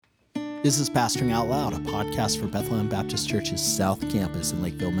This is Pastoring Out Loud, a podcast for Bethlehem Baptist Church's South Campus in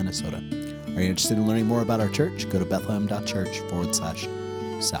Lakeville, Minnesota. Are you interested in learning more about our church? Go to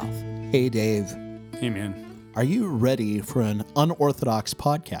bethlehem.church/south. Hey, Dave. Hey, man. Are you ready for an unorthodox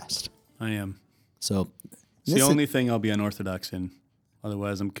podcast? I am. So, It's the only thing I'll be unorthodox in.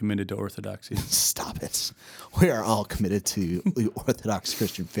 Otherwise, I'm committed to orthodoxy. Stop it. We are all committed to the Orthodox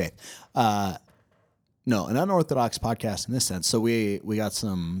Christian faith. No, an unorthodox podcast in this sense. So we got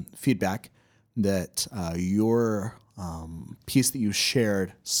some feedback that your piece that you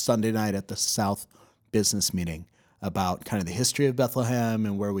shared Sunday night at the South Business Meeting about kind of the history of Bethlehem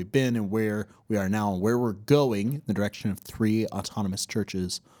and where we've been and where we are now and where we're going in the direction of 3 autonomous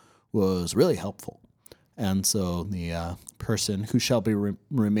churches was really helpful. And so the person who shall be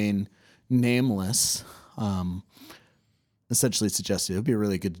remain nameless essentially suggested it would be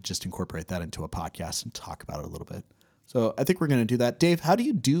really good to just incorporate that into a podcast and talk about it a little bit. So I think we're going to do that. Dave, how do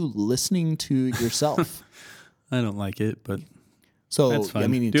you do listening to yourself? I don't like it, but so that's fine. I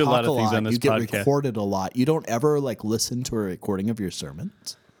mean, you do talk a lot of things on this you get podcast. recorded a lot. You don't ever listen to a recording of your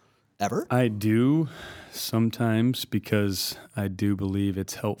sermons? Ever? I do sometimes because I do believe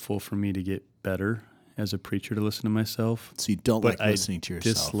it's helpful for me to get better as a preacher to listen to myself. So you don't like listening to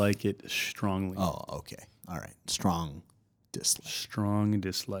yourself? I dislike it strongly. Oh, okay. All right. Strong dislike. Strong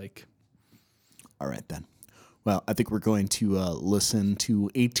dislike. All right, then. Well, I think we're going to listen to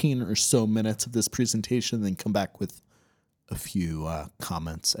 18 or so minutes of this presentation and then come back with a few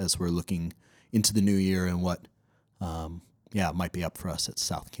comments as we're looking into the new year and what might be up for us at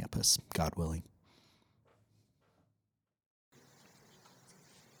South Campus, God willing.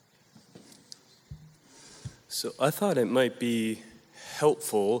 So I thought it might be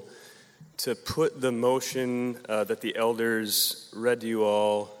helpful to put the motion that the elders read to you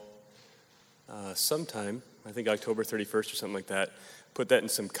all sometime, I think October 31st or something like that, put that in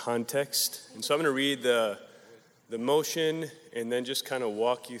some context. And so I'm going to read the motion and then just kind of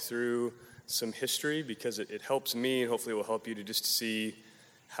walk you through some history because it helps me and hopefully it will help you to just see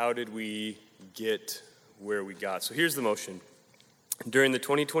how did we get where we got. So here's the motion. During the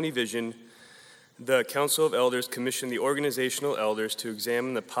 2020 vision, the Council of Elders commissioned the organizational elders to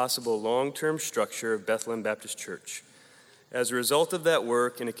examine the possible long-term structure of Bethlehem Baptist Church. As a result of that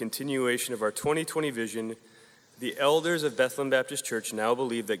work and a continuation of our 2020 vision, the elders of Bethlehem Baptist Church now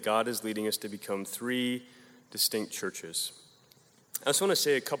believe that God is leading us to become 3 distinct churches. I just want to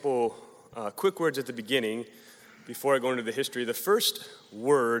say a couple quick words at the beginning before I go into the history. The first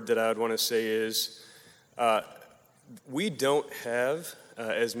word that I would want to say is we don't have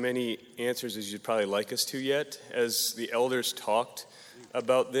as many answers as you'd probably like us to yet. As the elders talked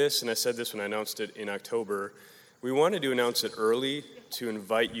about this, and I said this when I announced it in October, we wanted to announce it early to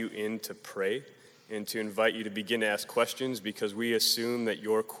invite you in to pray and to invite you to begin to ask questions because we assume that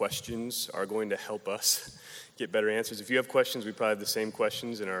your questions are going to help us get better answers. If you have questions, we probably have the same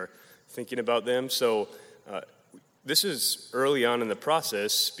questions and are thinking about them. So this is early on in the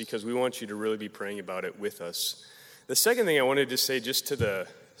process because we want you to really be praying about it with us. The second thing I wanted to say just to the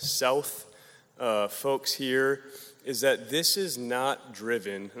South folks here is that this is not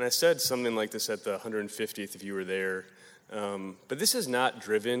driven, and I said something like this at the 150th if you were there, but this is not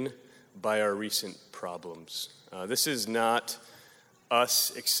driven by our recent problems. This is not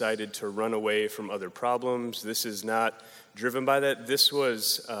us excited to run away from other problems. This is not driven by that. This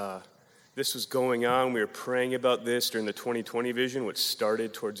was going on. We were praying about this during the 2020 vision, which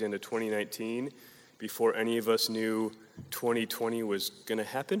started towards the end of 2019. Before any of us knew 2020 was going to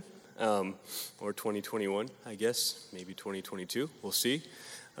happen, or 2021, I guess, maybe 2022, we'll see.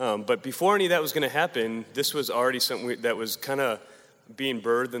 But before any of that was going to happen, this was already something that was kind of being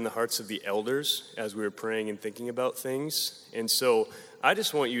birthed in the hearts of the elders as we were praying and thinking about things. And so I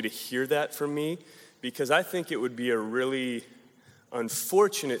just want you to hear that from me because I think it would be a really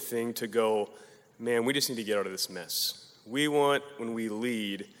unfortunate thing to go, man, we just need to get out of this mess. We want, when we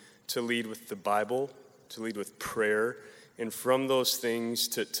lead, to lead with the Bible, to lead with prayer, and from those things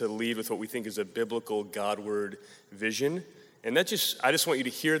to lead with what we think is a biblical Godward vision. And I just want you to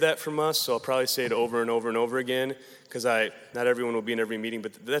hear that from us, so I'll probably say it over and over and over again, because not everyone will be in every meeting,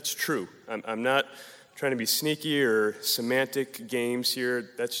 but that's true. I'm not trying to be sneaky or semantic games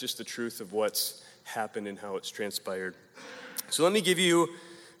here. That's just the truth of what's happened and how it's transpired. So let me give you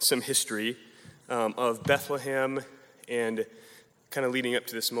some history of Bethlehem and kind of leading up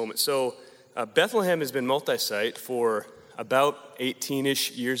to this moment. So Bethlehem has been multi-site for about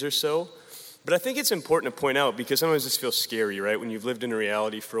 18-ish years or so. But I think it's important to point out, because sometimes this feels scary, right? When you've lived in a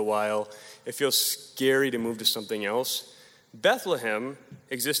reality for a while, it feels scary to move to something else. Bethlehem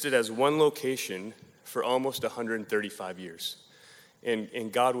existed as one location for almost 135 years.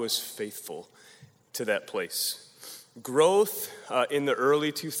 and God was faithful to that place. Growth in the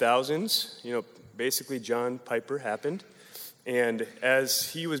early 2000s, basically John Piper happened. And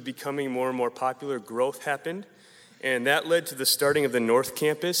as he was becoming more and more popular, growth happened. And that led to the starting of the North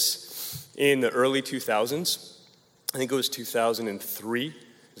Campus in the early 2000s. I think it was 2003.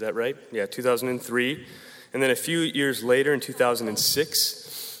 Is that right? Yeah, 2003. And then a few years later, in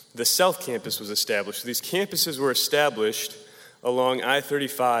 2006, the South Campus was established. So these campuses were established along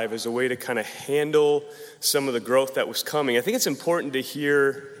I-35 as a way to kind of handle some of the growth that was coming. I think it's important to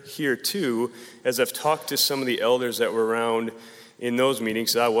hear here, too, as I've talked to some of the elders that were around in those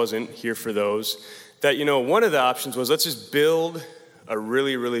meetings, I wasn't here for those, that, one of the options was let's just build a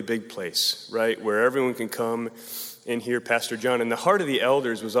really, really big place, right, where everyone can come and hear Pastor John. And the heart of the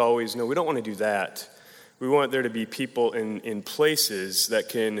elders was always, no, we don't want to do that. We want there to be people in places that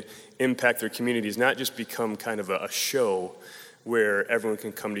can impact their communities, not just become kind of a show where everyone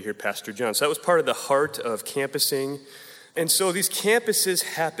can come to hear Pastor John. So that was part of the heart of campusing. And so these campuses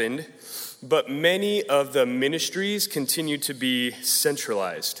happened, but many of the ministries continued to be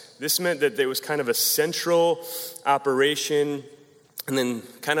centralized. This meant that there was kind of a central operation and then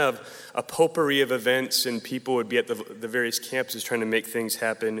kind of a potpourri of events, and people would be at the various campuses trying to make things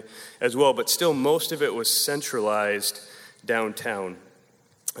happen as well. But still, most of it was centralized downtown.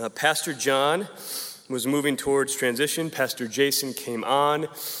 Pastor John was moving towards transition. Pastor Jason came on,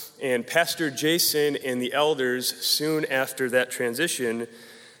 and Pastor Jason and the elders, soon after that transition,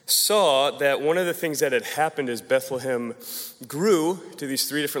 saw that one of the things that had happened as Bethlehem grew to these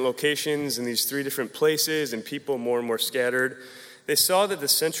 3 different locations and these 3 different places and people more and more scattered, they saw that the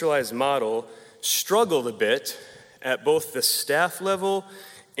centralized model struggled a bit at both the staff level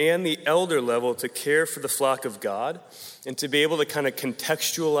and the elder level to care for the flock of God and to be able to kind of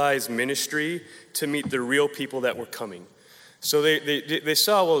contextualize ministry to meet the real people that were coming. So they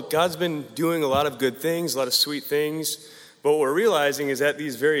saw, well, God's been doing a lot of good things, a lot of sweet things, but what we're realizing is at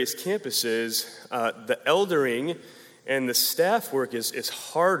these various campuses, the eldering and the staff work is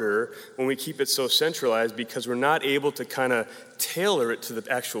harder when we keep it so centralized because we're not able to kind of tailor it to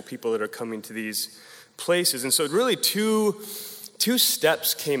the actual people that are coming to these places. And so really two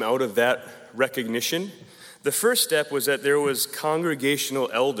steps came out of that recognition. The first step was that there was congregational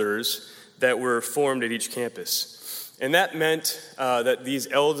elders that were formed at each campus. And that meant that these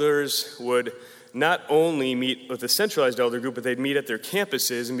elders would not only meet with a centralized elder group, but they'd meet at their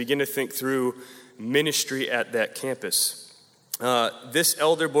campuses and begin to think through ministry at that campus. This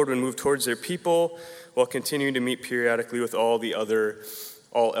elder board would move towards their people while continuing to meet periodically with all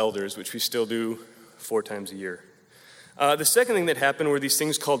elders, which we still do 4 times a year. The second thing that happened were these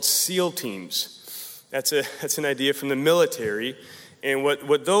things called SEAL teams. That's an idea from the military. And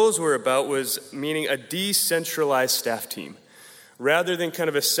what those were about was meaning a decentralized staff team. Rather than kind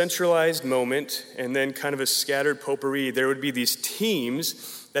of a centralized moment and then kind of a scattered potpourri, there would be these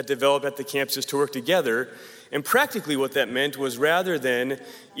teams that develop at the campuses to work together. And practically what that meant was rather than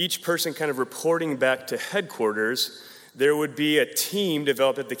each person kind of reporting back to headquarters, there would be a team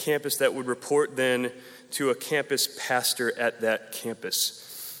developed at the campus that would report then to a campus pastor at that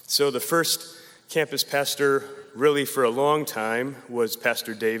campus. So the first campus pastor really for a long time was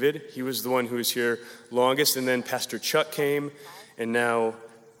Pastor David. He was the one who was here longest, and then Pastor Chuck came, and now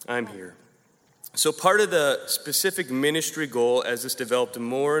I'm here. So part of the specific ministry goal as this developed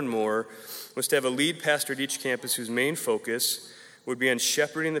more and more was to have a lead pastor at each campus whose main focus would be on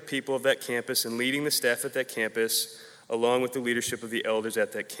shepherding the people of that campus and leading the staff at that campus along with the leadership of the elders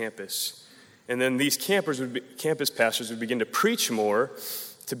at that campus. And then these campus pastors would begin to preach more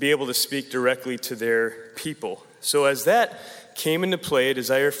to be able to speak directly to their people. So as that came into play, a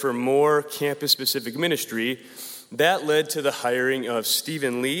desire for more campus-specific ministry, that led to the hiring of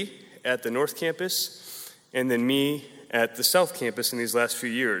Stephen Lee at the North Campus and then me at the South Campus in these last few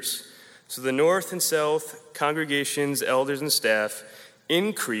years. So the North and South congregations, elders, and staff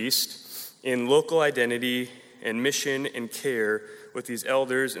increased in local identity and mission and care with these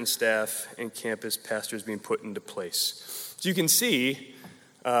elders and staff and campus pastors being put into place. So you can see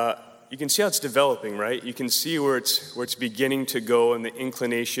how it's developing, right? You can see where it's beginning to go and the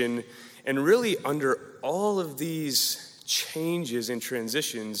inclination. And really under all of these changes and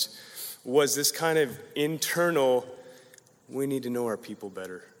transitions was this kind of internal, we need to know our people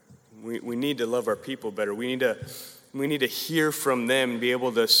better. We need to love our people better. We need to hear from them and be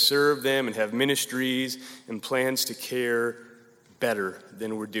able to serve them and have ministries and plans to care better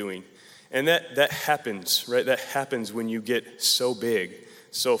than we're doing. And that happens, right? That happens when you get so big,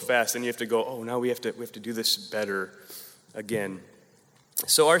 so fast, and you have to go, oh, now we have to do this better again.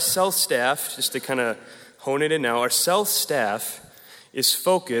 So our South staff, just to kind of hone it in now, our South staff is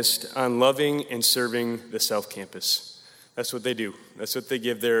focused on loving and serving the South Campus. That's what they do. That's what they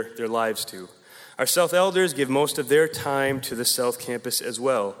give their lives to. Our South Elders give most of their time to the South Campus as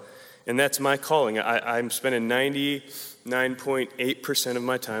well, and that's my calling. I'm spending 99.8% of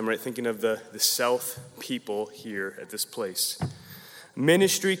my time, right, thinking of the South people here at this place.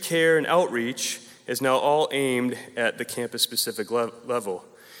 Ministry, care, and outreach is now all aimed at the campus-specific level.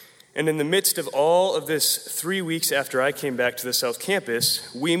 And in the midst of all of this, 3 weeks after I came back to the South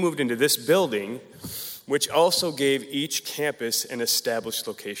Campus, we moved into this building, which also gave each campus an established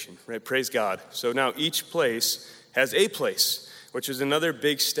location, right? Praise God. So now each place has a place, which is another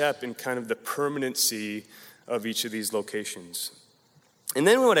big step in kind of the permanency of each of these locations. And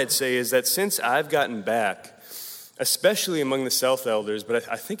then what I'd say is that since I've gotten back, especially among the South Elders, but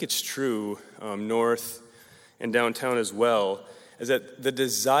I think it's true north and downtown as well, is that the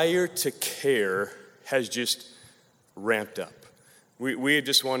desire to care has just ramped up. We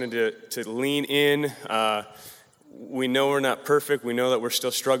just wanted to lean in. We know we're not perfect. We know that we're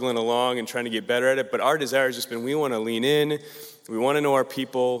still struggling along and trying to get better at it, but our desire has just been we want to lean in. We want to know our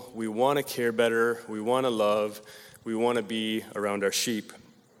people. We want to care better. We want to love. We want to be around our sheep.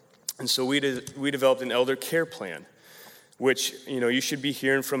 And so we developed an elder care plan, which, you should be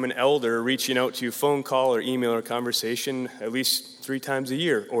hearing from an elder reaching out to you, phone call or email or conversation at least 3 times a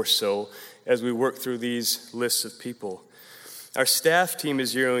year or so as we work through these lists of people. Our staff team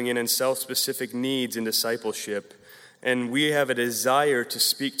is zeroing in on South-specific needs in discipleship, and we have a desire to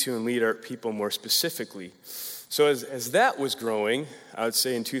speak to and lead our people more specifically. So as that was growing, I would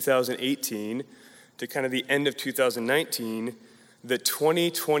say in 2018 to kind of the end of 2019, the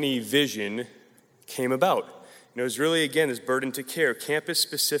 2020 vision came about. And it was really, again, this burden to care,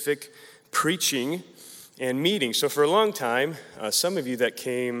 campus-specific preaching and meetings. So for a long time, some of you that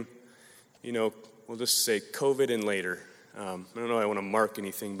came, we'll just say COVID and later. I don't know I want to mark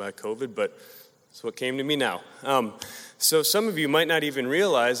anything by COVID, but it's what came to me now. So some of you might not even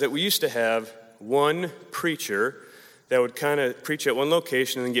realize that we used to have one preacher that would kind of preach at one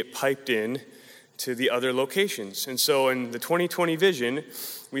location and then get piped in to the other locations. And so in the 2020 vision,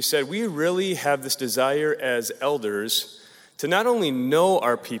 we said we really have this desire as elders to not only know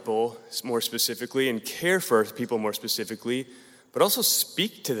our people more specifically and care for our people more specifically, but also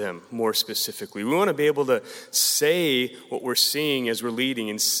speak to them more specifically. We want to be able to say what we're seeing as we're leading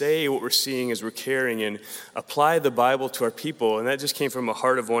and say what we're seeing as we're caring and apply the Bible to our people. And that just came from a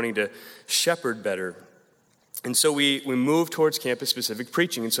heart of wanting to shepherd better. And so we moved towards campus-specific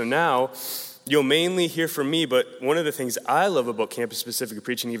preaching. And so now you'll mainly hear from me, but one of the things I love about campus-specific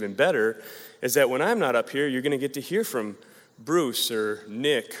preaching even better is that when I'm not up here, you're going to get to hear from Bruce or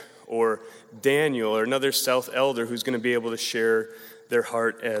Nick or Daniel or another South Elder who's going to be able to share their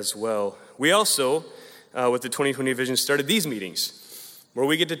heart as well. We also, with the 2020 Vision, started these meetings where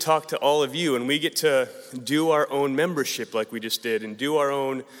we get to talk to all of you and we get to do our own membership like we just did and do our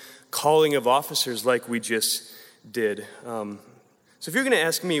own calling of officers like we just did. So if you're going to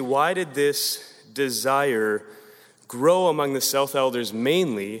ask me, why did this desire grow among the South Elders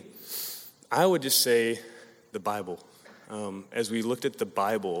mainly, I would just say the Bible. As we looked at the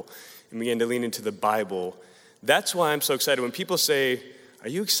Bible and began to lean into the Bible, that's why I'm so excited. When people say, are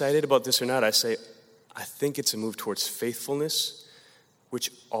you excited about this or not? I say, I think it's a move towards faithfulness, which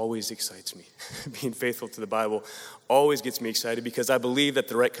always excites me. Being faithful to the Bible always gets me excited because I believe that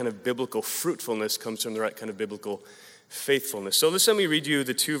the right kind of biblical fruitfulness comes from the right kind of biblical faithfulness. So let me read you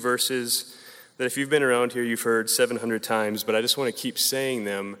the 2 verses that if you've been around here, you've heard 700 times, but I just want to keep saying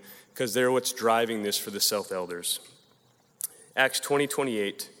them because they're what's driving this for the South Elders. Acts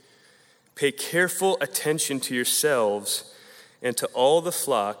 20:28, pay careful attention to yourselves and to all the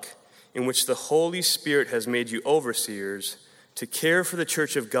flock in which the Holy Spirit has made you overseers to care for the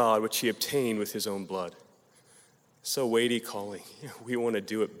church of God, which he obtained with his own blood. So weighty calling. We want to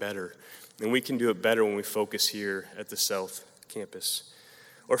do it better. And we can do it better when we focus here at the South Campus.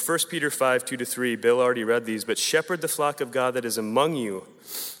 Or 1 Peter 5:2-3, Bill already read these, but shepherd the flock of God that is among you,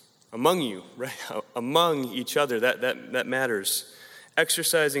 right? Among each other, that matters.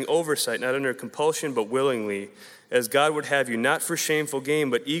 Exercising oversight, not under compulsion, but willingly, as God would have you, not for shameful gain,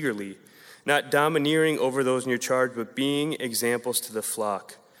 but eagerly, not domineering over those in your charge, but being examples to the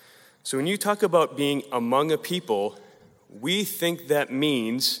flock. So when you talk about being among a people, we think that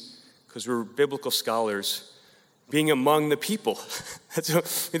means, because we're biblical scholars, being among the people. That's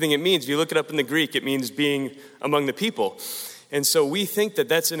what we think it means. If you look it up in the Greek, it means being among the people. And so we think that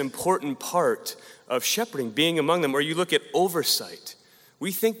that's an important part of shepherding, being among them. Or you look at oversight.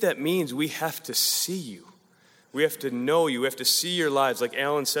 We think that means we have to see you. We have to know you. We have to see your lives. Like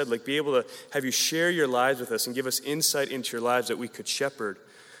Alan said, like be able to have you share your lives with us and give us insight into your lives that we could shepherd.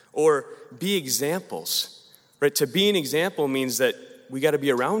 Or be examples, right? To be an example means that we got to be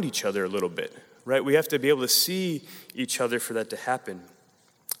around each other a little bit, right? We have to be able to see each other for that to happen.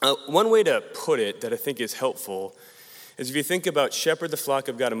 One way to put it that I think is helpful is if you think about shepherd the flock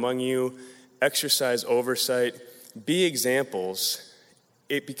of God among you, exercise oversight, be examples,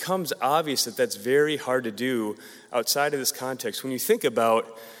 it becomes obvious that that's very hard to do outside of this context. When you think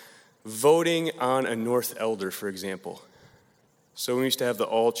about voting on a North Elder, for example. So we used to have the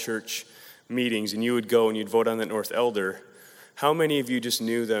all-church meetings, and you would go and you'd vote on that North Elder. How many of you just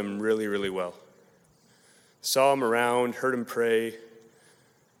knew them really, really well? Saw them around, heard them pray.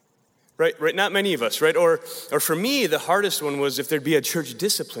 Right, not many of us, right? Or for me, the hardest one was if there'd be a church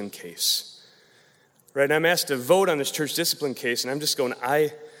discipline case, right? And I'm asked to vote on this church discipline case, and I'm just going,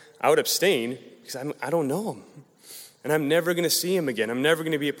 I would abstain because I don't know him, and I'm never going to see him again. I'm never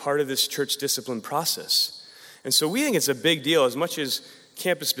going to be a part of this church discipline process. And so we think it's a big deal, as much as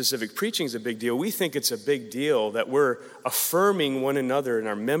campus-specific preaching is a big deal. We think it's a big deal that we're affirming one another in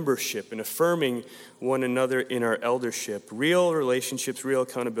our membership and affirming one another in our eldership. Real relationships, real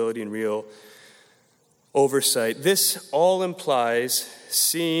accountability, and real oversight. This all implies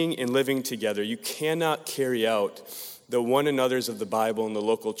seeing and living together. You cannot carry out the one another's of the Bible in the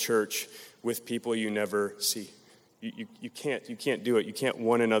local church with people you never see. You can't do it. You can't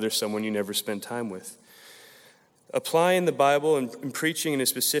one another someone you never spend time with. Applying the Bible and preaching in a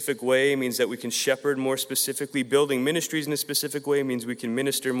specific way means that we can shepherd more specifically. Building ministries in a specific way means we can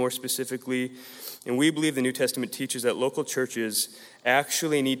minister more specifically. And we believe the New Testament teaches that local churches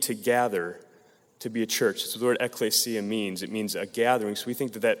actually need to gather to be a church. That's what the word ekklesia means. It means a gathering. So we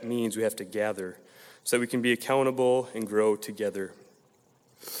think that means we have to gather so that we can be accountable and grow together.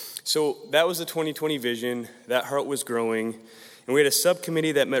 So that was the 2020 vision. That heart was growing. And we had a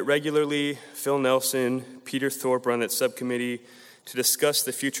subcommittee that met regularly. Phil Nelson, Peter Thorpe were on that subcommittee to discuss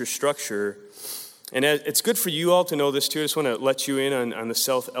the future structure. And it's good for you all to know this too. I just want to let you in on the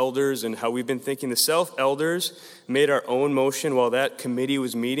self-elders and how we've been thinking. The self-elders made our own motion while that committee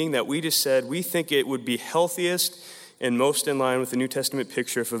was meeting that we just said we think it would be healthiest and most in line with the New Testament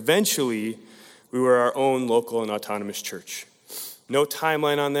picture if eventually we were our own local and autonomous church. No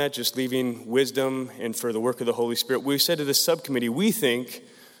timeline on that, just leaving wisdom and for the work of the Holy Spirit. We said to the subcommittee, we think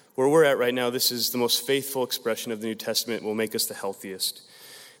where we're at right now, this is the most faithful expression of the New Testament, will make us the healthiest.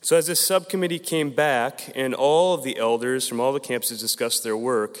 So as this subcommittee came back and all of the elders from all the campuses discussed their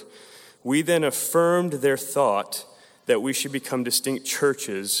work, we then affirmed their thought that we should become distinct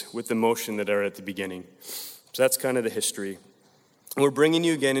churches with the motion that are at the beginning. So that's kind of the history. We're bringing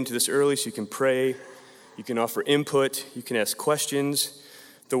you again into this early so you can pray. You can offer input. You can ask questions.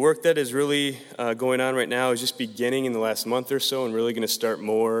 The work that is really going on right now is just beginning in the last month or so and really going to start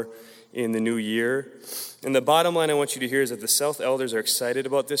more in the new year. And the bottom line I want you to hear is that the self-elders are excited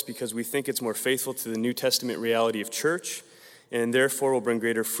about this because we think it's more faithful to the New Testament reality of church and therefore will bring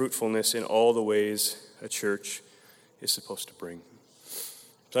greater fruitfulness in all the ways a church is supposed to bring.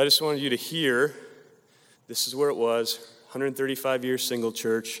 So I just wanted you to hear this is where it was, 135 years single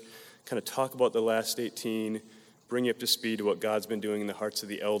church. Kind of talk about the last 18, bring you up to speed to what God's been doing in the hearts of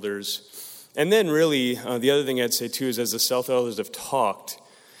the elders. And then really, the other thing I'd say too is as the self-elders have talked,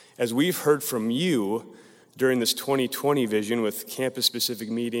 as we've heard from you during this 2020 vision with campus-specific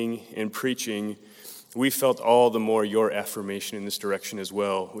meeting and preaching, we felt all the more your affirmation in this direction as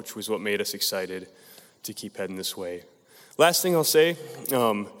well, which was what made us excited to keep heading this way. Last thing I'll say,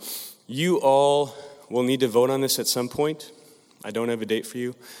 you all will need to vote on this at some point. I don't have a date for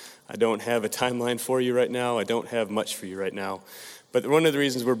you. I don't have a timeline for you right now. I don't have much for you right now. But one of the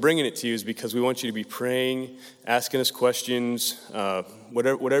reasons we're bringing it to you is because we want you to be praying, asking us questions,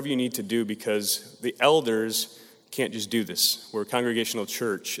 whatever you need to do, because the elders can't just do this. We're a congregational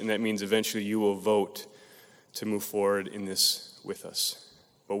church, and that means eventually you will vote to move forward in this with us.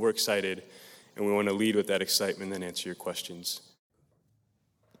 But we're excited, and we want to lead with that excitement and then answer your questions.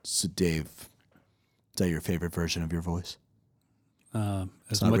 So, Dave, is that your favorite version of your voice?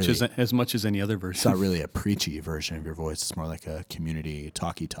 As much as any other version. It's not really a preachy version of your voice. It's more like a community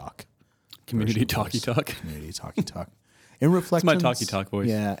talky talk. Community talky talk. Community talky talk. In reflections, it's my talky talk voice.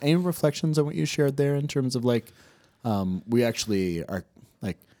 Yeah. Any reflections on what you shared there in terms of we actually are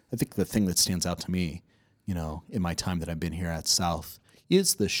I think the thing that stands out to me, in my time that I've been here at South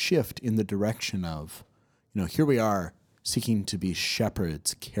is the shift in the direction of, here we are seeking to be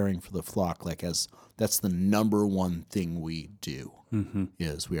shepherds, caring for the flock, that's the number one thing we do,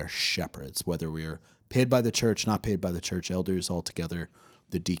 is we are shepherds, whether we are paid by the church, not paid by the church, elders all together,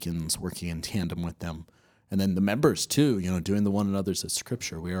 the deacons working in tandem with them. and then the members too, doing the one another's of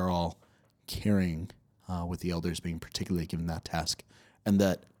Scripture. We are all caring with the elders being particularly given that task, and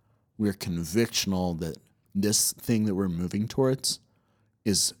that we're convictional that this thing that we're moving towards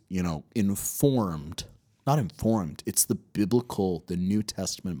is, informed, not informed. It's the biblical, the New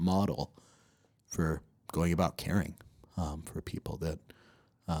Testament model for going about caring for people that,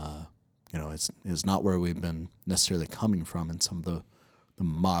 is not where we've been necessarily coming from in some of the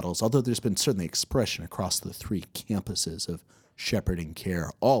models, although there's been certainly expression across the 3 campuses of shepherding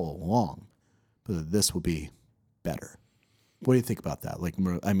care all along, but this will be better. What do you think about that? What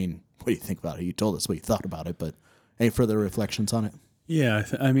do you think about it? You told us what you thought about it, but any further reflections on it? Yeah,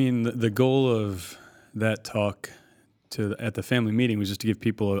 the goal of that talk at the family meeting was just to give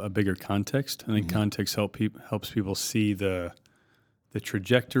people a bigger context. I think context helps people see the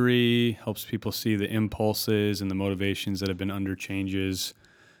trajectory, helps people see the impulses and the motivations that have been under changes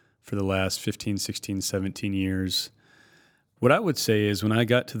for the last 15, 16, 17 years. What I would say is when I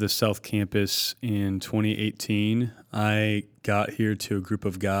got to the South Campus in 2018, I got here to a group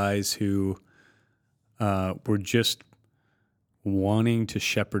of guys who were just wanting to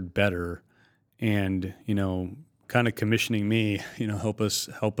shepherd better and, kind of commissioning me, help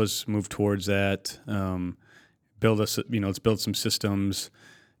us move towards that, let's build some systems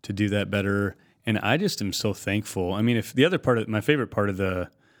to do that better. And I just am so thankful. If the other my favorite part of the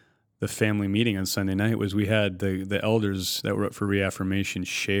family meeting on Sunday night was we had the elders that were up for reaffirmation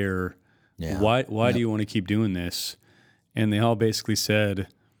share, why do you want to keep doing this? And they all basically said,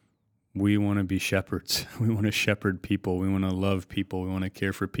 we want to be shepherds. We want to shepherd people. We want to love people. We want to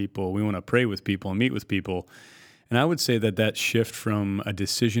care for people. We want to pray with people and meet with people. And I would say that shift from a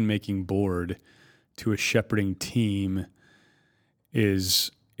decision-making board to a shepherding team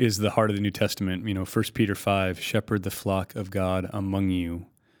is the heart of the New Testament. 1 Peter 5, shepherd the flock of God among you,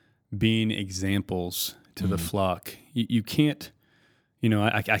 being examples to the flock. You can't,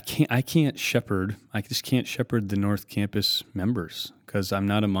 I can't shepherd. I just can't shepherd the North Campus members because I'm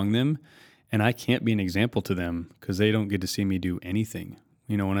not among them, and I can't be an example to them because they don't get to see me do anything.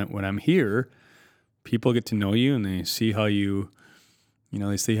 When I'm here, people get to know you and they see how you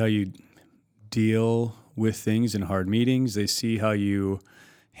deal with things in hard meetings. They see how you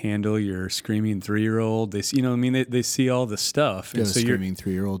handle your screaming 3-year-old. They see, they see all the stuff. You have a screaming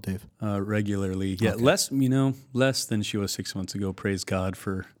 3-year-old, Dave? Regularly. Yeah, okay. Less than she was 6 months ago. Praise God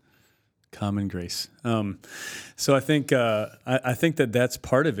for common grace. So I think that's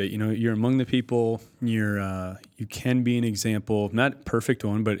part of it. You're among the people. You can be an example, not a perfect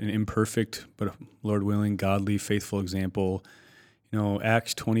one, but an imperfect, but Lord willing, godly, faithful example.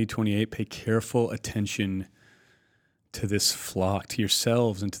 Acts 20:28. Pay careful attention to this flock, to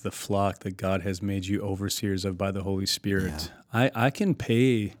yourselves and to the flock that God has made you overseers of by the Holy Spirit. Yeah. I can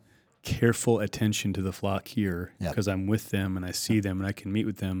pay careful attention to the flock here because I'm with them and I see them and I can meet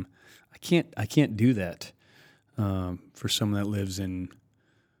with them. I can't do that for someone that lives in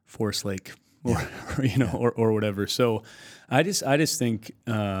Forest Lake or whatever. So I just think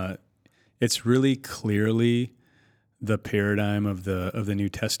it's really clearly the paradigm of the New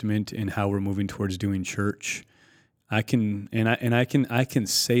Testament and how we're moving towards doing church. I can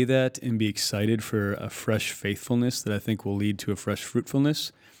say that and be excited for a fresh faithfulness that I think will lead to a fresh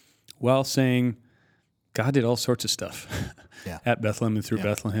fruitfulness, while saying God did all sorts of stuff at Bethlehem and through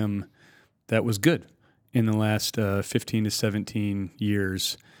Bethlehem that was good in the last 15 to 17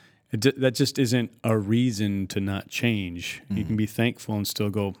 years. That just isn't a reason to not change. Mm-hmm. You can be thankful and still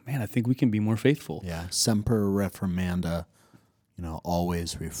go, man, I think we can be more faithful. Yeah, semper reformanda,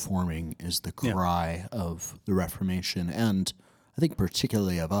 always reforming is the cry of the Reformation. And I think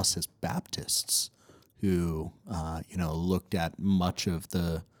particularly of us as Baptists who, looked at much of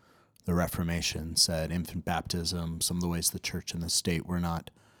the Reformation, said infant baptism, some of the ways the church and the state were not,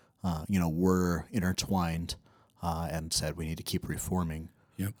 were intertwined and said we need to keep reforming.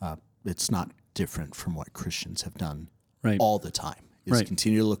 Yep. It's not different from what Christians have done all the time. Is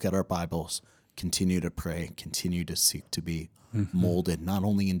continue to look at our Bibles, continue to pray, continue to seek to be molded not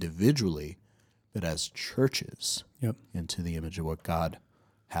only individually, but as churches into the image of what God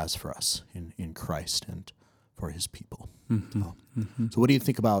has for us in Christ and for his people. Mm-hmm. So what do you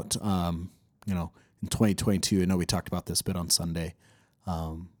think about, in 2022, I know we talked about this a bit on Sunday,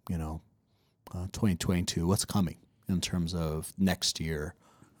 2022, what's coming in terms of next year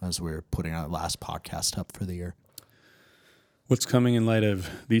as we're putting our last podcast up for the year? What's coming in light of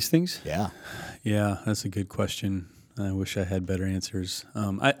these things? Yeah, that's a good question. I wish I had better answers.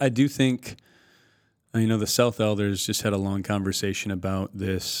 I do think, the South Elders just had a long conversation about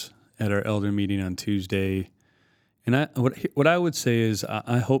this at our elder meeting on Tuesday, And what I would say is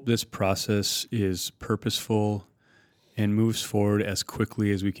I hope this process is purposeful and moves forward as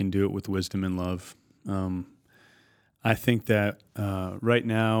quickly as we can do it with wisdom and love. I think that right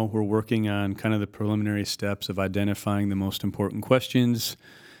now we're working on kind of the preliminary steps of identifying the most important questions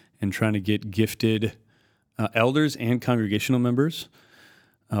and trying to get gifted elders and congregational members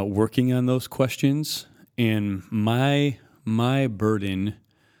working on those questions. And my burden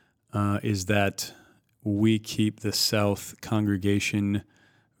is that we keep the South congregation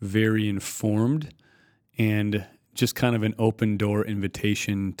very informed and just kind of an open door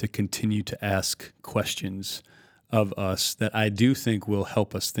invitation to continue to ask questions of us that I do think will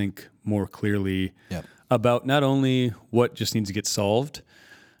help us think more clearly about not only what just needs to get solved,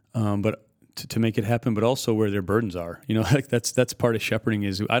 but to make it happen, but also where their burdens are. You know, like that's part of shepherding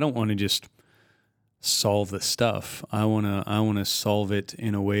is I don't want to just solve the stuff. I want to solve it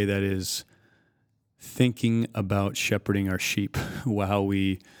in a way that is thinking about shepherding our sheep while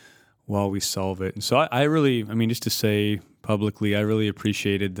we solve it. And so I really, just to say publicly, I really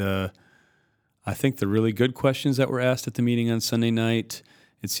appreciated I think the really good questions that were asked at the meeting on Sunday night.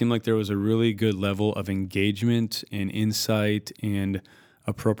 It seemed like there was a really good level of engagement and insight and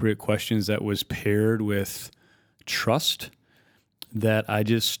appropriate questions that was paired with trust that I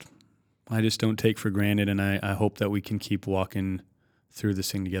just don't take for granted. And I hope that we can keep walking through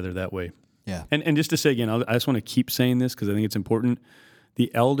this thing together that way. Yeah. And just to say again, I just want to keep saying this because I think it's important.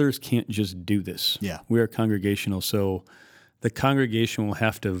 The elders can't just do this. Yeah. We are congregational, so the congregation will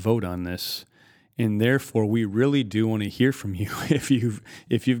have to vote on this. And therefore, we really do want to hear from you if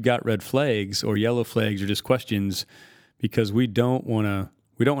you've got red flags or yellow flags or just questions, because we don't want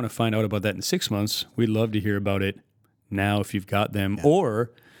to find out about that in 6 months. We'd love to hear about it now if you've got them,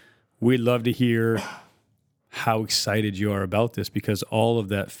 or we'd love to hear how excited you are about this, because all of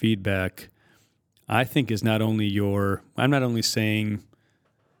that feedback, I think, is not only I'm not only saying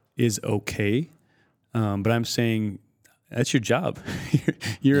is okay, but I'm saying that's your job.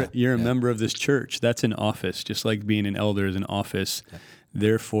 You're a member of this church. That's an office, just like being an elder is an office. Yeah.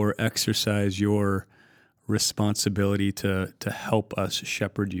 Therefore, exercise your responsibility to help us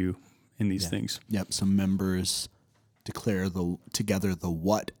shepherd you in these things. Yep. Some members declare together the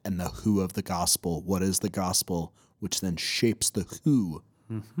what and the who of the gospel. What is the gospel, which then shapes the who.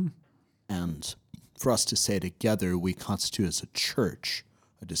 Mm-hmm. And for us to say together we constitute as a church,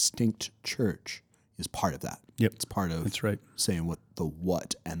 a distinct church, is part of that. Yep. It's part of That's right. saying what the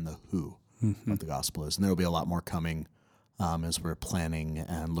what and the who of the gospel is. And there will be a lot more coming as we're planning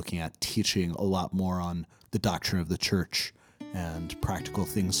and looking at teaching a lot more on the doctrine of the church and practical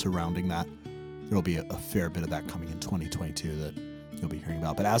things surrounding that. There will be a fair bit of that coming in 2022 that you'll be hearing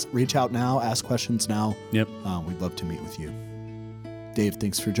about. But reach out now, ask questions now. Yep. We'd love to meet with you. Dave,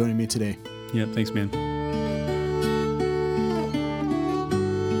 thanks for joining me today. Yeah, thanks, man.